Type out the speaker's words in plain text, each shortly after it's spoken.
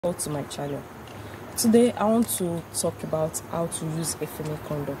To my channel. Today I want to talk about how to use a female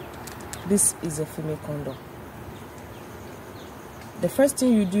condom. This is a female condom. The first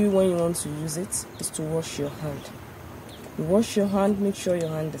thing you do when you want to use it is to wash your hand. You wash your hand, make sure your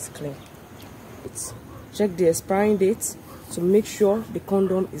hand is clean. Check the expiring date to make sure the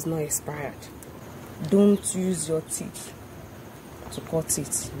condom is not expired. Don't use your teeth to cut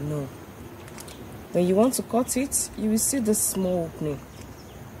it, no. When you want to cut it, you will see this small opening.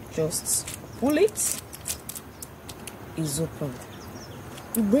 Just pull it, it's open.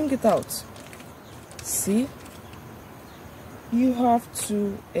 You bring it out. See, you have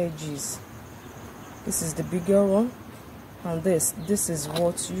two edges. This is the bigger one, and this is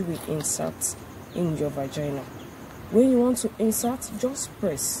what you will insert in your vagina. When you want to insert, just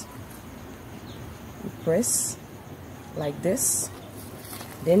press. You press like this.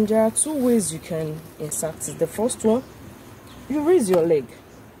 Then there are two ways you can insert it. The first one, you raise your leg.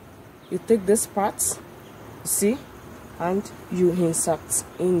 You take this part, you see, and you insert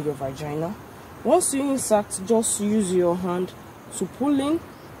in your vagina. Once you insert, just use your hand to pull in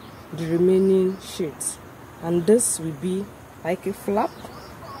the remaining sheet, and this will be like a flap,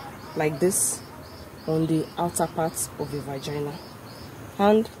 like this, on the outer part of the vagina.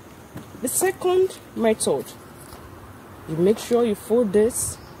 And the second method, you make sure you fold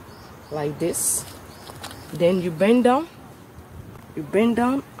this like this, then you bend down. You bend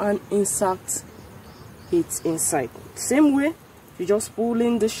down and insert it inside. Same way, you just pull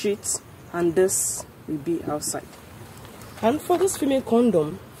in the sheet and this will be outside. And for this female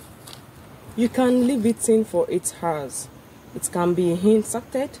condom, you can leave it in for 8 hours. It can be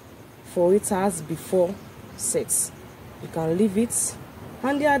inserted for 8 hours before sex. You can leave it,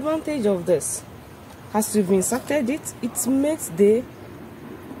 and the advantage of this, as you've inserted it, it makes the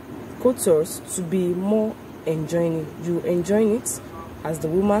coitus to be more enjoying. You enjoy it as the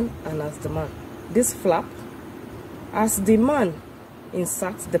woman and as the man. This flap, as the man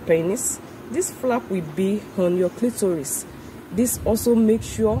inserts the penis, this flap will be on your clitoris. This also makes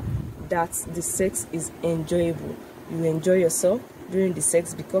sure that the sex is enjoyable. You enjoy yourself during the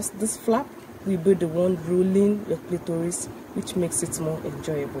sex because this flap will be the one ruling your clitoris, which makes it more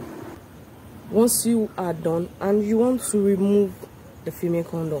enjoyable. Once you are done and you want to remove the female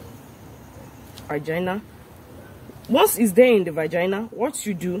condom, vagina, once it's there in the vagina, what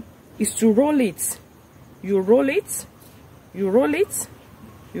you do is to roll it. You roll it, you roll it,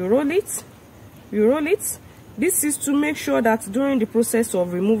 you roll it, you roll it. This is to make sure that during the process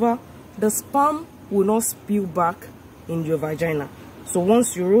of removal, the sperm will not spill back in your vagina. So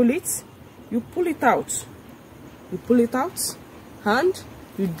once you roll it, you pull it out. You pull it out and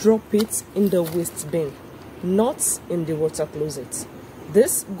you drop it in the waste bin, not in the water closet.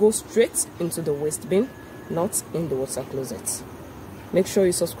 This goes straight into the waste bin, not in the water closet. Make sure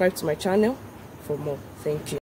you subscribe to my channel for more. Thank you.